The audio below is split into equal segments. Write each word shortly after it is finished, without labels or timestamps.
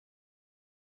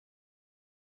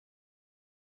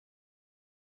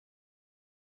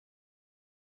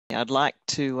I'd like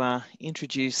to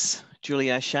introduce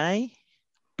Julie O'Shea,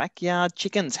 Backyard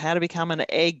Chickens, How to Become an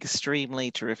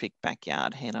Extremely Terrific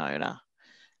Backyard Hen Owner,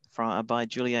 by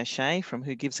Julie O'Shea from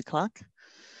Who Gives a Cluck.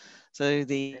 So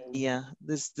the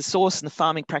source and the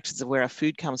farming practices of where our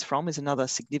food comes from is another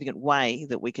significant way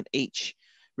that we can each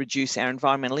reduce our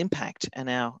environmental impact and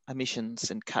our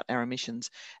emissions and cut our emissions.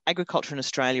 Agriculture in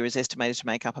Australia is estimated to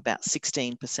make up about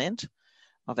 16%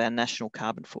 of our national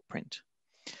carbon footprint.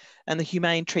 And the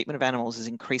humane treatment of animals is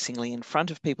increasingly in front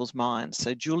of people's minds.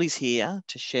 So Julie's here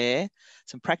to share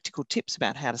some practical tips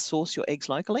about how to source your eggs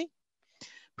locally,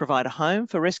 provide a home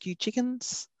for rescued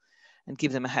chickens, and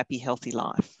give them a happy, healthy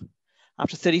life.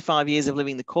 After 35 years of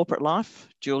living the corporate life,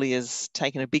 Julie has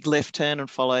taken a big left turn and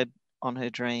followed on her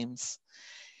dreams.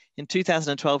 In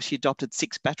 2012, she adopted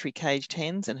 6 battery-caged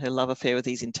hens, and her love affair with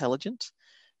these intelligent,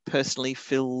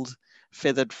 personality-filled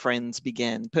feathered friends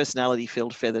began.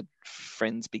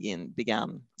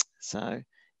 So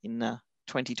in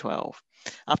 2012.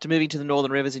 After moving to the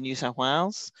Northern Rivers in New South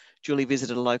Wales, Julie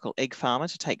visited a local egg farmer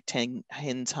to take 10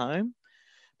 hens home.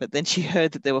 But then she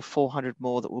heard that there were 400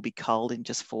 more that will be culled in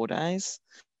just 4 days.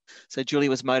 So Julie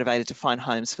was motivated to find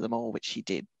homes for them all, which she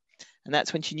did. And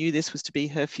that's when she knew this was to be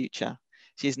her future.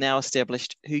 She has now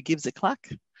established Who Gives a Cluck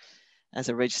as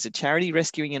a registered charity,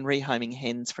 rescuing and rehoming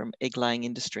hens from egg-laying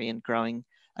industry and growing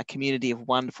a community of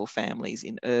wonderful families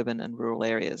in urban and rural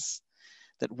areas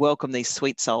that welcome these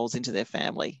sweet souls into their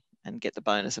family and get the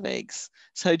bonus of eggs.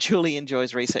 So Julie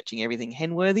enjoys researching everything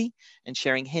hen-worthy and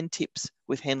sharing hen tips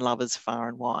with hen lovers far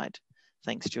and wide.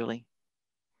 Thanks, Julie.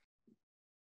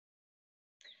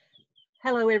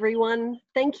 Hello, everyone.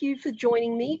 Thank you for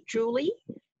joining me, Julie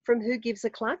from Who Gives a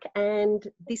Cluck, and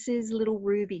this is little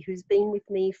Ruby, who's been with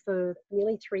me for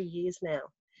nearly 3 years now.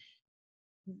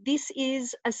 This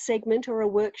is a segment or a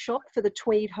workshop for the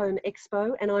Tweed Home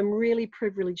Expo, and I'm really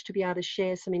privileged to be able to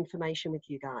share some information with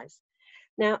you guys.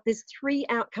 Now, there's 3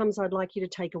 outcomes I'd like you to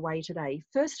take away today.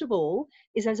 First of all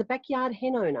is, as a backyard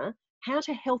hen owner, how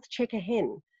to health check a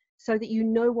hen so that you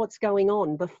know what's going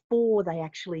on before they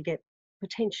actually get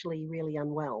potentially really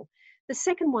unwell. The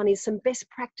second one is some best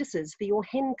practices for your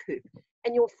hen coop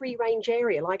and your free range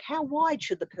area, like how wide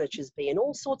should the perches be, and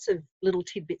all sorts of little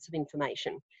tidbits of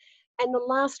information. And the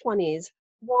last one is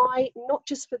why, not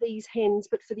just for these hens,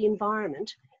 but for the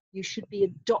environment, you should be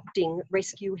adopting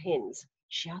rescue hens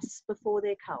just before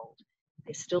they're culled.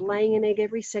 They're still laying an egg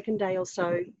every second day or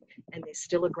so, and they're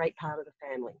still a great part of the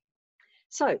family.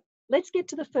 So let's get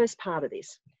to the first part of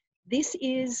this. This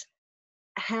is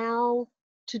how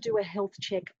to do a health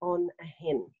check on a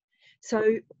hen.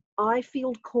 So I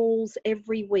field calls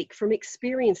every week from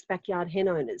experienced backyard hen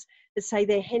owners that say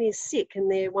their hen is sick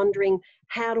and they're wondering,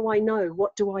 how do I know?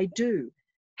 What do I do?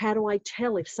 How do I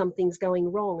tell if something's going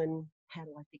wrong, and how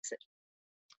do I fix it?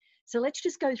 So let's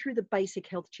just go through the basic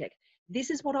health check. This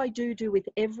is what I do with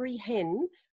every hen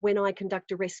when I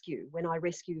conduct a rescue, when I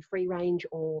rescue free range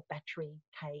or battery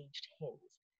caged hens.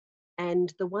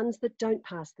 And the ones that don't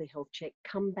pass the health check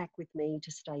come back with me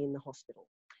to stay in the hospital.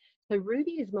 So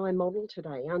Ruby is my model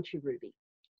today, aren't you, Ruby?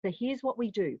 So here's what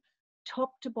we do,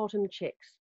 top to bottom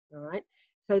checks, all right?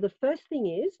 So the first thing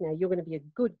is, now you're going to be a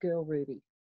good girl, Ruby,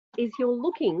 is you're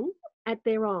looking at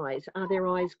their eyes. Are their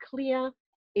eyes clear?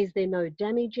 Is there no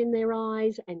damage in their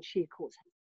eyes? And she, of course,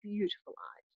 has beautiful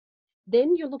eyes.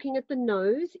 Then you're looking at the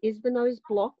nose. Is the nose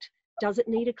blocked? Does it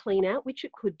need a clean out? Which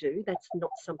it could do. That's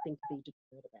not something to be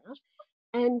deterred about.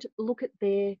 And look at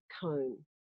their comb.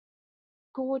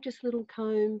 Gorgeous little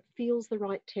comb, feels the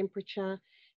right temperature.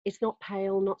 It's not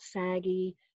pale, not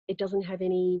saggy. It doesn't have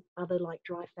any other like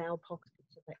dry foul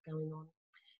pockets of that going on.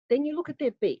 Then you look at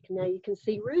their beak. Now you can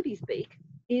see Ruby's beak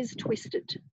is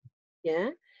twisted, yeah?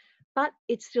 But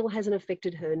it still hasn't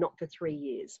affected her, not for 3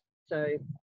 years. So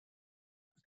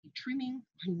trimming,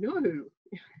 I know.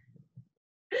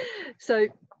 So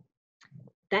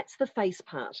that's the face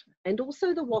part, and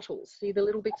also the wattles. See the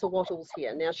little bits of wattles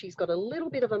here. Now she's got a little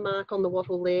bit of a mark on the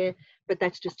wattle there, but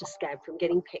that's just a scab from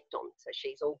getting pecked on, so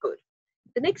she's all good.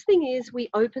 The next thing is we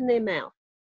open their mouth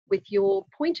with your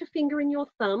pointer finger and your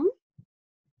thumb.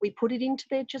 We put it into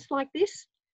there just like this,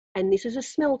 and this is a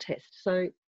smell test. So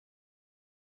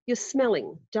you're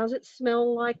smelling. Does it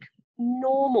smell like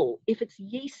normal? If it's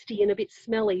yeasty and a bit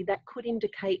smelly, that could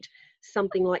indicate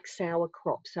something like sour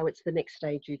crop, so it's the next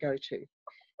stage you go to.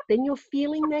 Then you're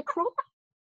feeling their crop.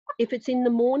 If it's in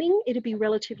the morning, it'll be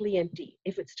relatively empty.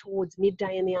 If it's towards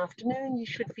midday in the afternoon, you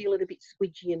should feel it a bit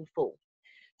squidgy and full.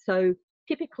 So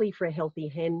typically for a healthy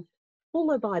hen,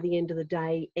 fuller by the end of the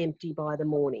day, empty by the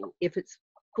morning. If it's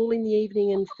full in the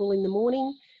evening and full in the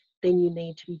morning, then you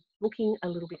need to be looking a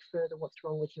little bit further what's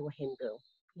wrong with your hen girl.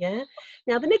 Yeah.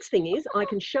 Now, the next thing is I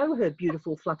can show her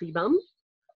beautiful fluffy bum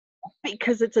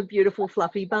because it's a beautiful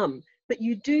fluffy bum. But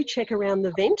you do check around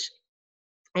the vent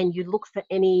and you look for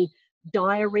any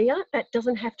diarrhea. That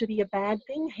doesn't have to be a bad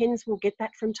thing. Hens will get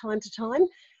that from time to time.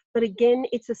 But again,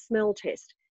 it's a smell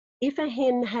test. If a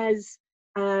hen has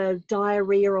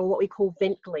diarrhea or what we call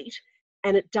vent gleet,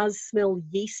 and it does smell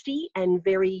yeasty and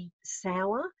very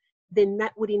sour, then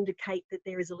that would indicate that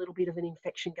there is a little bit of an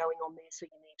infection going on there, so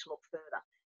you need to look further.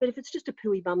 But if it's just a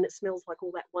pooey bum that smells like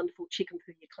all that wonderful chicken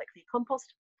poo you collect for your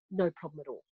compost, no problem at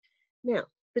all. Now,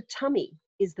 the tummy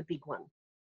is the big one.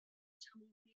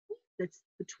 That's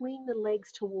between the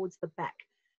legs towards the back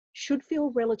should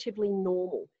feel relatively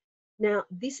normal. Now,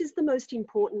 this is the most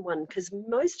important one because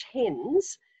most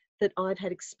hens that I've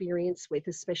had experience with,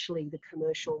 especially the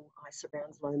commercial ISA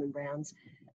browns, Lohman browns,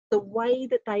 the way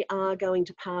that they are going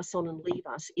to pass on and leave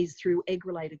us is through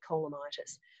egg-related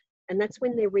colonitis. And that's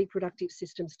when their reproductive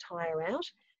systems tire out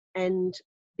and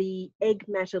the egg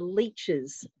matter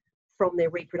leaches from their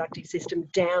reproductive system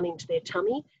down into their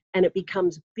tummy, and it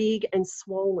becomes big and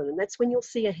swollen. And that's when you'll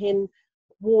see a hen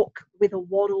walk with a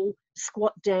waddle,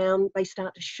 squat down. They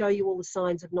start to show you all the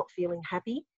signs of not feeling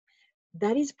happy.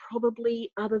 That is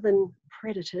probably, other than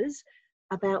predators,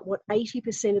 about what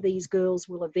 80% of these girls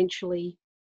will eventually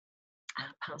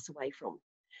pass away from.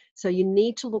 So you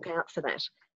need to look out for that.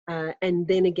 And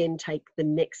then again, take the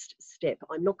next step.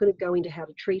 I'm not going to go into how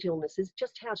to treat illnesses,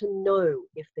 just how to know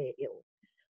if they're ill.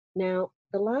 Now,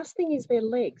 the last thing is their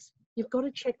legs. You've got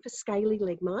to check for scaly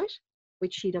leg mite,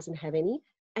 which she doesn't have any,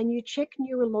 and you check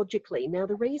neurologically. Now,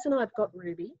 the reason I've got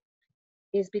Ruby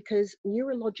is because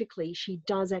neurologically, she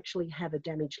does actually have a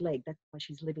damaged leg. That's why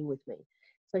she's living with me.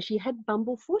 So she had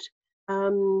bumblefoot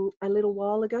a little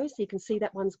while ago, so you can see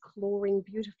that one's clawing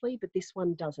beautifully, but this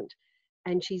one doesn't.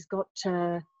 And she's got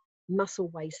muscle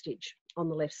wastage on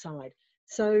the left side.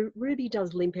 So Ruby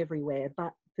does limp everywhere,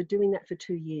 but for doing that for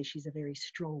 2 years, she's a very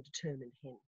strong, determined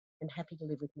hen and happy to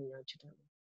live with me, aren't you, darling?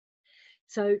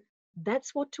 So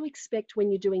that's what to expect when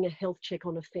you're doing a health check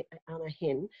on a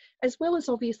hen, as well as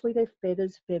obviously their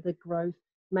feathers, feather growth,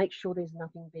 make sure there's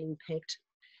nothing being pecked.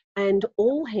 And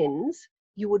all hens,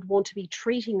 you would want to be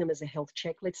treating them as a health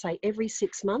check, let's say every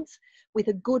 6 months, with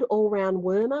a good all-round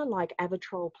wormer like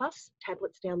Avitrol Plus,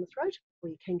 tablets down the throat, or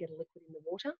you can get a liquid in the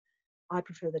water. I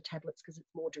prefer the tablets because it's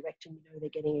more direct and you know they're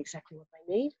getting exactly what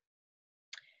they need.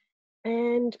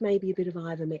 And maybe a bit of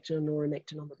ivermectin and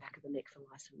noromectin on the back of the neck for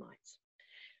lice and mites.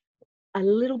 A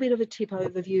little bit of a tip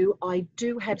overview. I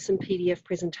do have some PDF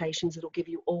presentations that'll give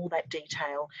you all that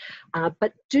detail,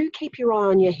 but do keep your eye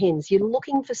on your hens. You're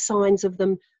looking for signs of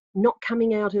them not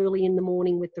coming out early in the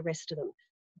morning with the rest of them,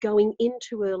 going in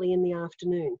too early in the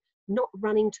afternoon, not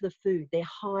running to the food, they're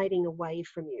hiding away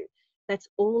from you. That's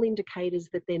all indicators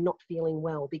that they're not feeling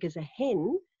well, because a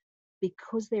hen,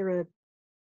 because they're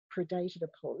predated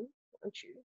upon, aren't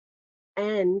you?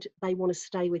 And they want to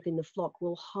stay within the flock,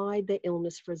 will hide their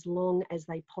illness for as long as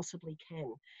they possibly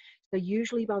can. So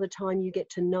usually by the time you get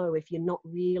to know if you're not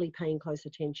really paying close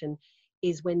attention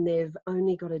is when they've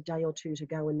only got a day or two to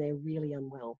go and they're really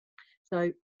unwell.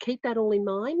 So keep that all in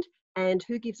mind, and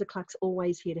Who Gives a Cluck's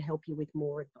always here to help you with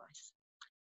more advice.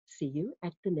 See you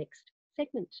at the next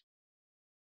segment.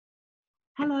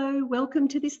 Hello, welcome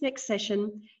to this next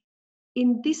session.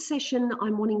 In this session,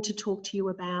 I'm wanting to talk to you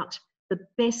about the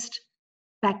best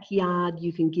backyard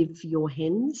you can give for your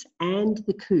hens and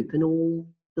the coop and all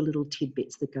the little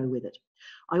tidbits that go with it.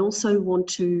 I also want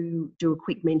to do a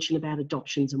quick mention about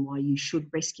adoptions and why you should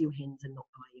rescue hens and not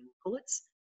buy young pullets,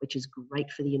 which is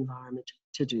great for the environment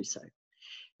to do so.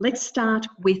 Let's start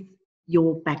with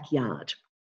your backyard.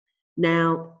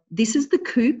 Now, this is the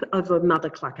coop of a mother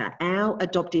clucker. Our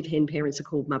adoptive hen parents are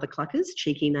called mother cluckers,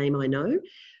 cheeky name I know.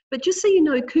 But just so you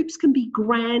know, coops can be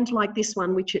grand like this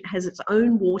one, which it has its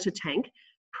own water tank,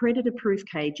 predator-proof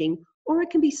caging, or it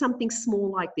can be something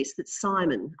small like this that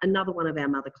Simon, another one of our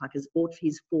mother cluckers, bought for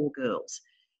his 4 girls.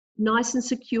 Nice and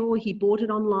secure, he bought it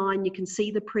online. You can see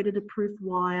the predator-proof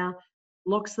wire,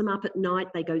 locks them up at night.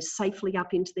 They go safely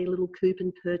up into their little coop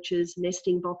and perches,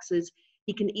 nesting boxes.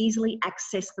 He can easily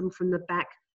access them from the back,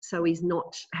 so he's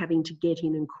not having to get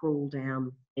in and crawl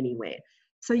down anywhere.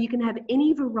 So you can have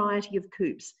any variety of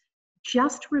coops.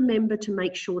 Just remember to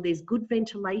make sure there's good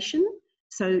ventilation,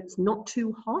 so it's not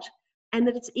too hot, and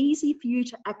that it's easy for you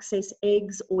to access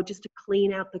eggs or just to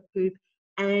clean out the coop,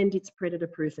 and it's predator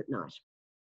proof at night.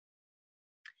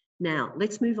 Now,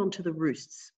 let's move on to the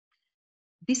roosts.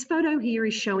 This photo here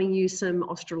is showing you some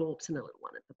Australorps and a little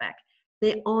one at the back.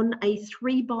 They're on a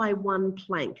 3x1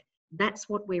 plank. That's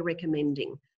what we're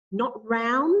recommending. Not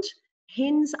round.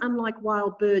 Hens, unlike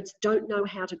wild birds, don't know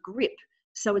how to grip.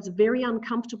 So it's very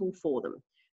uncomfortable for them.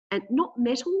 And not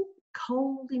metal,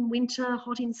 cold in winter,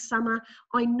 hot in summer.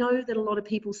 I know that a lot of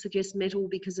people suggest metal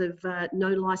because of no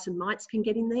lice and mites can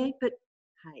get in there, but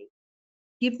hey,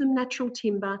 give them natural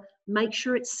timber, make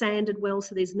sure it's sanded well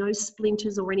so there's no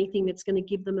splinters or anything that's going to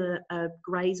give them a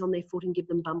graze on their foot and give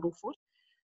them bumblefoot.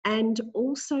 And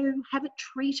also have it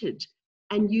treated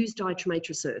and use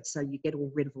diatomaceous earth so you get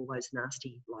rid of all those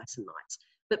nasty lice and mites.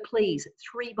 But please,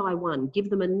 3 by 1, give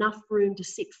them enough room to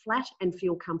sit flat and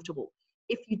feel comfortable.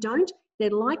 If you don't, they're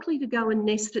likely to go and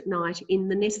nest at night in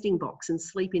the nesting box and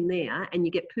sleep in there, and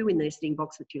you get poo in the nesting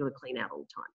box that you've got to clean out all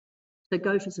the time. So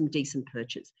go for some decent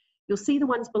perches. You'll see the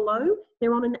ones below,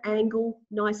 they're on an angle,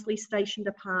 nicely stationed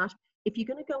apart. If you're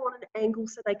going to go on an angle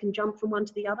so they can jump from one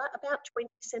to the other, about 20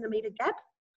 centimetre gap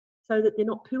so that they're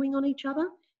not pooing on each other.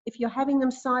 If you're having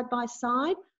them side by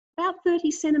side, about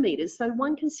 30 centimetres. So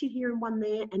one can sit here and one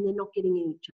there and they're not getting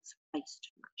in each other's face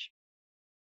too much.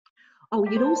 Oh,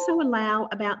 you'd also allow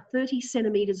about 30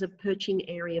 centimetres of perching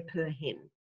area per hen,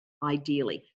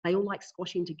 ideally. They all like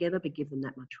squashing together, but give them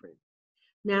that much room.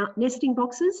 Now, nesting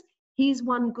boxes. Here's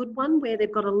one good one where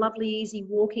they've got a lovely easy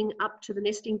walking up to the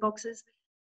nesting boxes.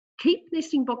 Keep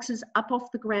nesting boxes up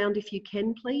off the ground if you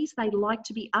can, please. They like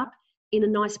to be up in a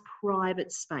nice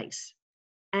private space.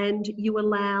 And you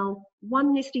allow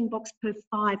 1 nesting box per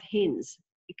 5 hens,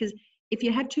 because if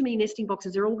you have too many nesting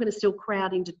boxes, they're all going to still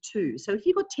crowd into 2. So if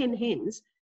you've got 10 hens,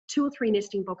 2 or 3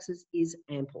 nesting boxes is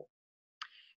ample.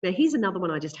 Now, here's another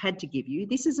one I just had to give you.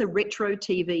 This is a retro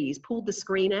TV. He's pulled the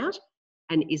screen out,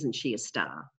 and isn't she a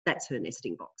star? That's her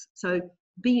nesting box. So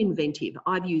be inventive.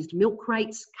 I've used milk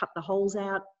crates, cut the holes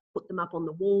out, put them up on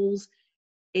the walls.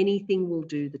 Anything will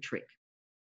do the trick.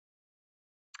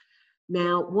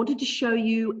 Now, wanted to show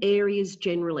you areas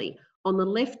generally. On the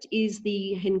left is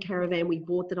the hen caravan we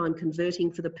bought that I'm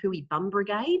converting for the Pooey Bum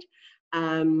Brigade,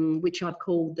 which I've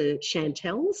called the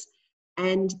Chantels.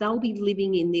 And they'll be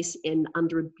living in this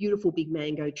under a beautiful big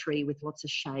mango tree with lots of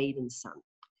shade and sun.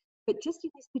 But just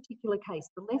in this particular case,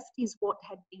 the left is what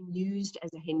had been used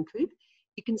as a hen coop.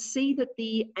 You can see that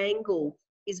the angle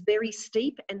is very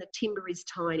steep and the timber is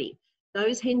tiny.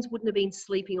 Those hens wouldn't have been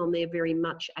sleeping on there very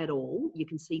much at all. You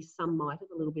can see some might have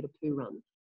a little bit of poo run.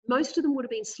 Most of them would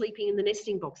have been sleeping in the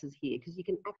nesting boxes here because you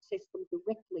can access them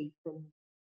directly from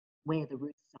where the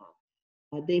roots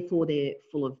are. Therefore, they're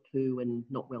full of poo and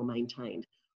not well maintained.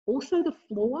 Also, the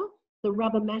floor, the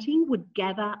rubber matting would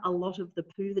gather a lot of the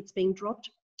poo that's being dropped.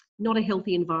 Not a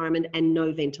healthy environment and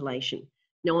no ventilation.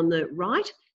 Now, on the right,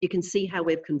 you can see how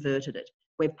we've converted it.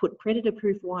 We've put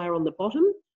predator-proof wire on the bottom.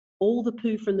 All the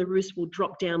poo from the roost will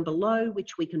drop down below,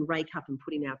 which we can rake up and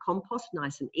put in our compost,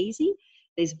 nice and easy.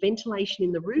 There's ventilation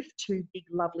in the roof, 2 big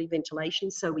lovely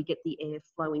ventilations, so we get the air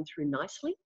flowing through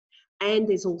nicely. And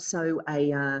there's also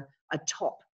a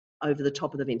top over the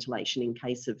top of the ventilation in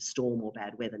case of storm or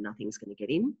bad weather, nothing's going to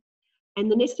get in. And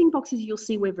the nesting boxes, you'll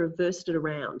see we've reversed it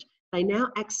around. They now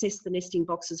access the nesting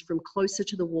boxes from closer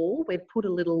to the wall. We've put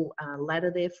a little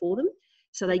ladder there for them.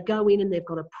 So they go in and they've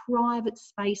got a private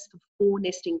space for 4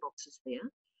 nesting boxes there.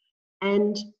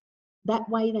 And that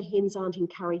way the hens aren't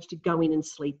encouraged to go in and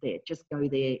sleep there. Just go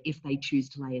there if they choose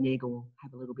to lay an egg or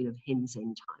have a little bit of hen's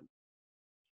end time.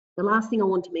 The last thing I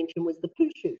want to mention was the poo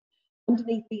chute.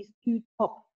 Underneath these 2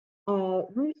 top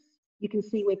roosts, you can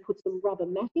see we've put some rubber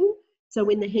matting. So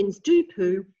when the hens do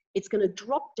poo, it's going to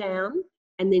drop down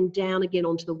and then down again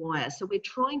onto the wire. So we're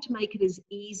trying to make it as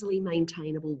easily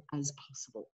maintainable as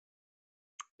possible.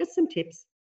 Just some tips.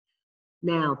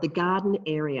 Now, the garden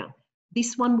area.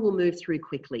 This one will move through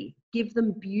quickly. Give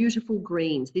them beautiful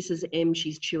greens. This is Em,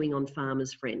 she's chewing on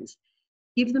Farmer's Friends.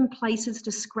 Give them places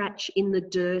to scratch in the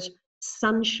dirt,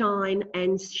 sunshine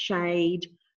and shade.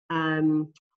 I'm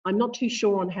not too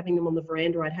sure on having them on the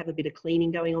veranda. I'd have a bit of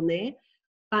cleaning going on there.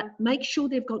 But make sure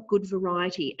they've got good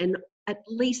variety and at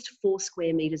least 4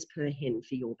 square metres per hen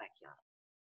for your backyard.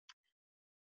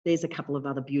 There's a couple of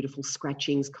other beautiful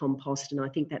scratchings, compost, and I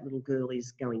think that little girl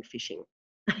is going fishing.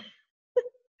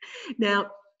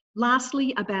 Now,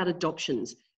 lastly, about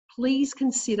adoptions. Please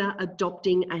consider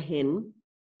adopting a hen,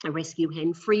 a rescue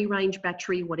hen, free range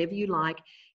battery, whatever you like,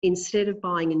 instead of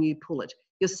buying a new pullet.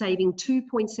 You're saving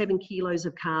 2.7 kilos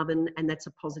of carbon, and that's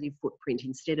a positive footprint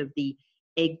instead of the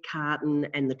egg carton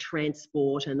and the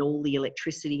transport and all the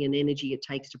electricity and energy it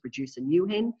takes to produce a new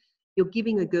hen. You're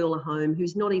giving a girl a home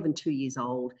who's not even 2 years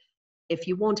old. If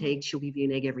you want eggs, she'll give you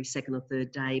an egg every 2nd or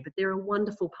 3rd day, but they're a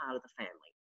wonderful part of the family.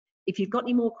 If you've got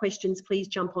any more questions, please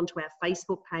jump onto our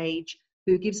Facebook page,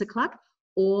 Who Gives a Cluck,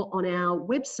 or on our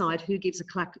website,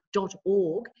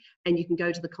 whogivesacluck.org, and you can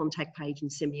go to the contact page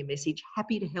and send me a message.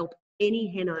 Happy to help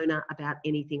any hen owner about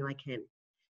anything I can.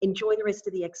 Enjoy the rest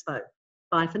of the expo.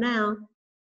 Bye for now.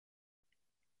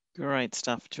 Great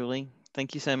stuff, Julie.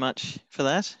 Thank you so much for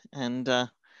that. And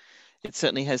it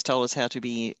certainly has told us how to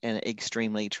be an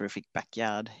extremely terrific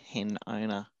backyard hen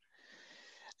owner.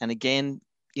 And again,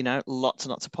 you know, lots and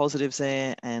lots of positives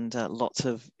there, and lots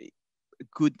of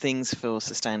good things for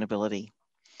sustainability.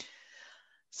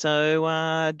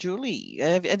 So, Julie,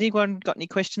 have anyone got any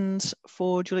questions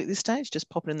for Julie at this stage? Just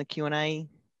pop it in the Q&A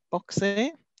box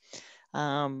there.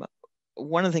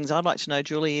 One of the things I'd like to know,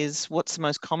 Julie, is what's the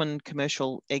most common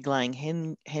commercial egg-laying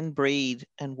hen breed,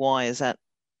 and why is that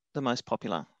the most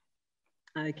popular?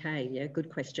 Okay, yeah, good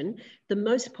question. The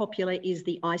most popular is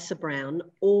the Isa Brown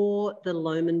or the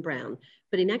Lohman Brown,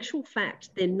 but in actual fact,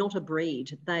 they're not a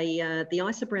breed. The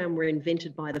Isa Brown were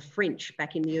invented by the French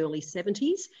back in the early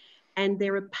 70s, and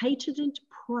they're a patented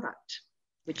product,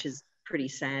 which is pretty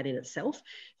sad in itself.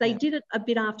 They did it a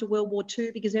bit after World War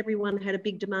II because everyone had a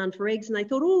big demand for eggs, and they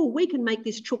thought, oh, we can make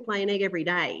this chook lay an egg every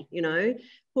day, you know.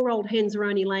 Poor old hens are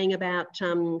only laying about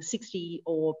 60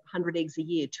 or 100 eggs a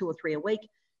year, 2 or 3 a week.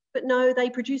 But no, they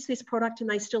produce this product and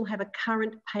they still have a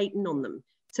current patent on them.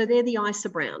 So they're the Isa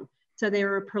Brown. So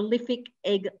they're a prolific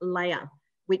egg layer,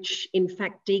 which in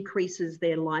fact decreases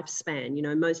their lifespan. You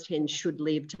know, most hens should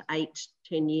live to 8,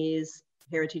 10 years,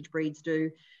 heritage breeds do.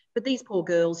 But these poor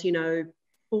girls, you know,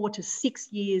 4 to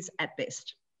 6 years at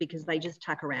best, because they just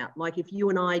tuck her out. Like if you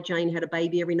and I, Jane, had a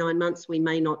baby every 9 months, we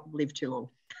may not live too long.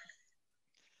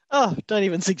 Oh, don't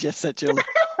even suggest that, Julie.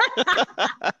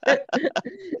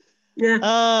 Yeah.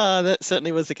 That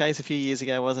certainly was the case a few years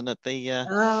ago, wasn't it? The yeah,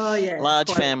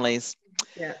 large families.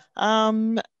 Yeah.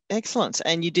 Excellent.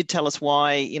 And you did tell us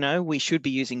why, you know, we should be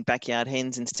using backyard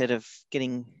hens instead of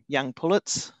getting young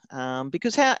pullets.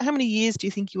 Because how many years do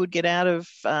you think you would get out of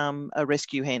a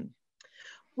rescue hen?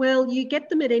 Well, you get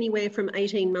them at anywhere from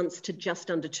 18 months to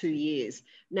just under 2 years.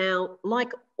 Now,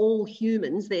 like all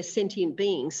humans, they're sentient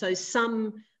beings. So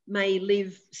some may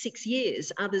live 6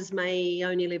 years, others may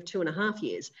only live 2.5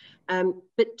 years.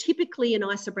 But typically in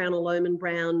Isa Brown or Lohman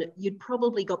Brown, you'd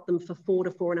probably got them for 4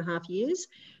 to 4.5 years.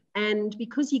 And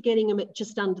because you're getting them at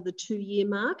just under the 2-year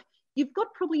mark, you've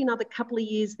got probably another couple of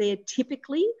years there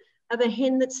typically of a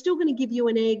hen that's still going to give you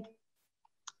an egg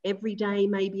every day,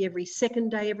 maybe every second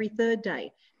day, every third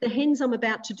day. The hens I'm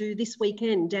about to do this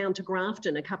weekend down to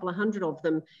Grafton, a couple of hundred of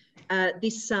them,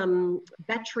 this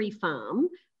battery farm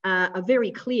are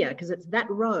very clear because it's that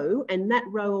row, and that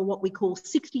row are what we call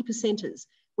 60 percenters,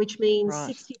 which means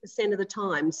 60% of the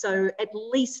time. So at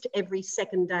least every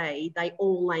second day, they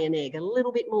all lay an egg, a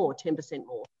little bit more, 10%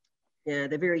 more. Yeah,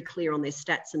 they're very clear on their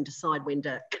stats and decide when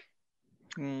to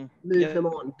move them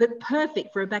on. But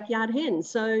perfect for a backyard hen.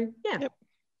 So, yeah.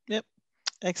 Yep.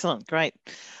 Excellent. Great.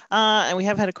 And we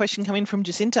have had a question come in from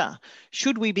Jacinta.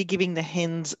 Should we be giving the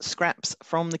hens scraps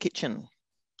from the kitchen?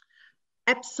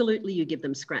 Absolutely, you give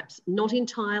them scraps. Not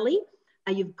entirely.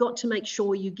 You've got to make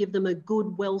sure you give them a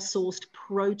good, well-sourced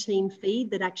protein feed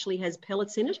that actually has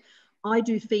pellets in it. I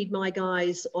do feed my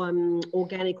guys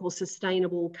organic or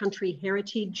sustainable country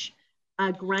heritage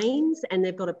grains, and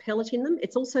they've got a pellet in them.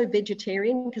 It's also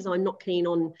vegetarian because I'm not keen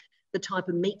on the type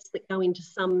of meats that go into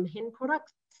some hen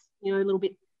products, you know, a little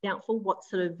bit doubtful what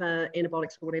sort of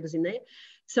antibiotics or whatever's in there.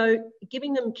 So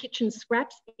giving them kitchen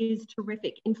scraps is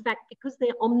terrific. In fact, because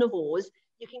they're omnivores,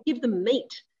 you can give them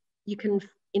meat. You can,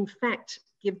 in fact,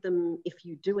 give them, if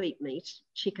you do eat meat,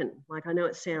 chicken. Like, I know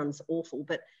it sounds awful,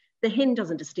 but the hen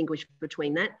doesn't distinguish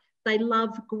between that. They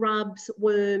love grubs,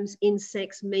 worms,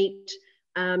 insects, meat.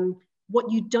 What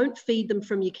you don't feed them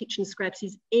from your kitchen scraps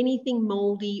is anything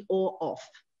moldy or off.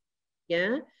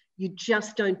 Yeah, you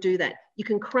just don't do that. You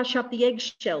can crush up the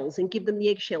eggshells and give them the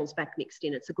eggshells back mixed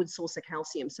in. It's a good source of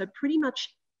calcium. So pretty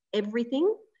much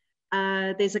everything.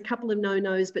 There's a couple of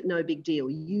no-nos, but no big deal.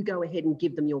 You go ahead and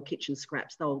give them your kitchen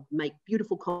scraps. They'll make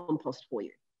beautiful compost for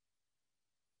you.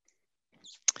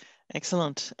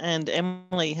 Excellent. And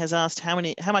Emily has asked how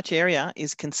much area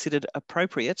is considered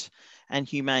appropriate and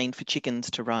humane for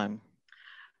chickens to roam?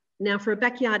 Now, for a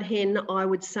backyard hen, I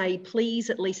would say please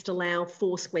at least allow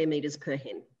 4 square metres per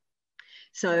hen.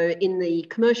 So in the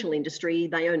commercial industry,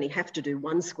 they only have to do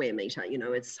 1 square metre, you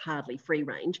know, it's hardly free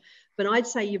range. But I'd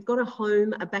say you've got a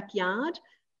home, a backyard,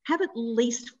 have at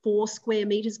least 4 square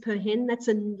metres per hen. That's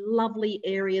a lovely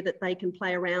area that they can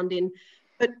play around in.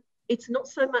 But it's not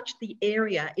so much the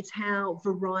area, it's how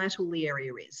varietal the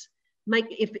area is.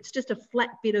 If it's just a flat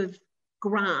bit of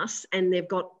grass and they've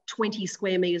got 20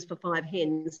 square metres for 5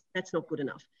 hens, that's not good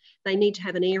enough. They need to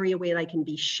have an area where they can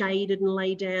be shaded and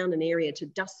lay down, an area to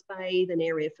dust bathe, an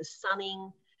area for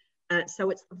sunning.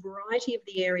 So it's the variety of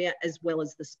the area as well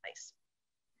as the space.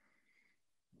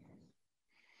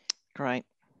 Great.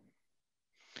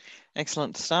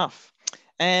 Excellent stuff.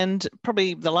 And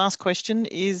probably the last question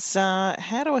is,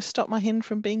 how do I stop my hen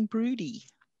from being broody?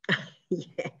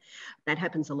 Yeah, that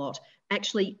happens a lot.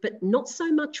 Actually, but not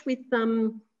so much with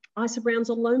Isa Browns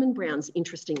or Lohman Browns,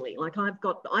 interestingly. Like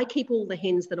I keep all the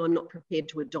hens that I'm not prepared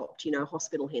to adopt, you know,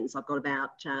 hospital hens. I've got about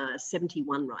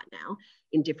 71 right now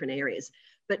in different areas.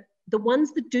 But the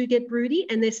ones that do get broody,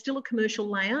 and they're still a commercial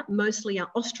layer, mostly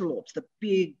are Australorps, the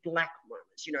big black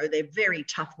ones. You know, they're very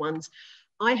tough ones.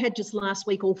 I had just last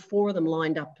week all 4 of them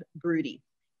lined up broody.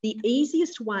 The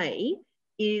easiest way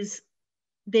is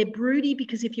they're broody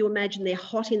because if you imagine they're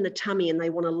hot in the tummy and they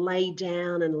want to lay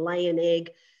down and lay an egg.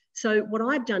 So what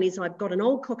I've done is I've got an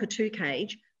old cockatoo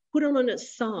cage, put it on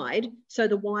its side, so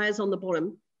the wire's on the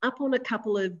bottom, up on a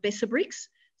couple of Bessa bricks,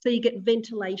 so you get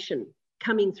ventilation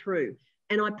coming through.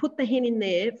 And I put the hen in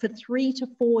there for 3 to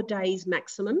 4 days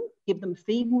maximum, give them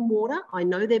feed and water. I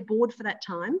know they're bored for that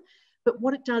time, but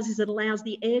what it does is it allows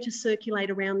the air to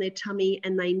circulate around their tummy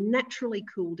and they naturally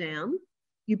cool down.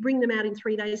 You bring them out in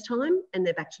 3 days' time and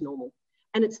they're back to normal.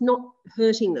 And it's not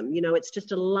hurting them. You know, it's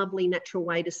just a lovely natural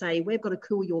way to say, we've got to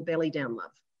cool your belly down,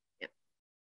 love.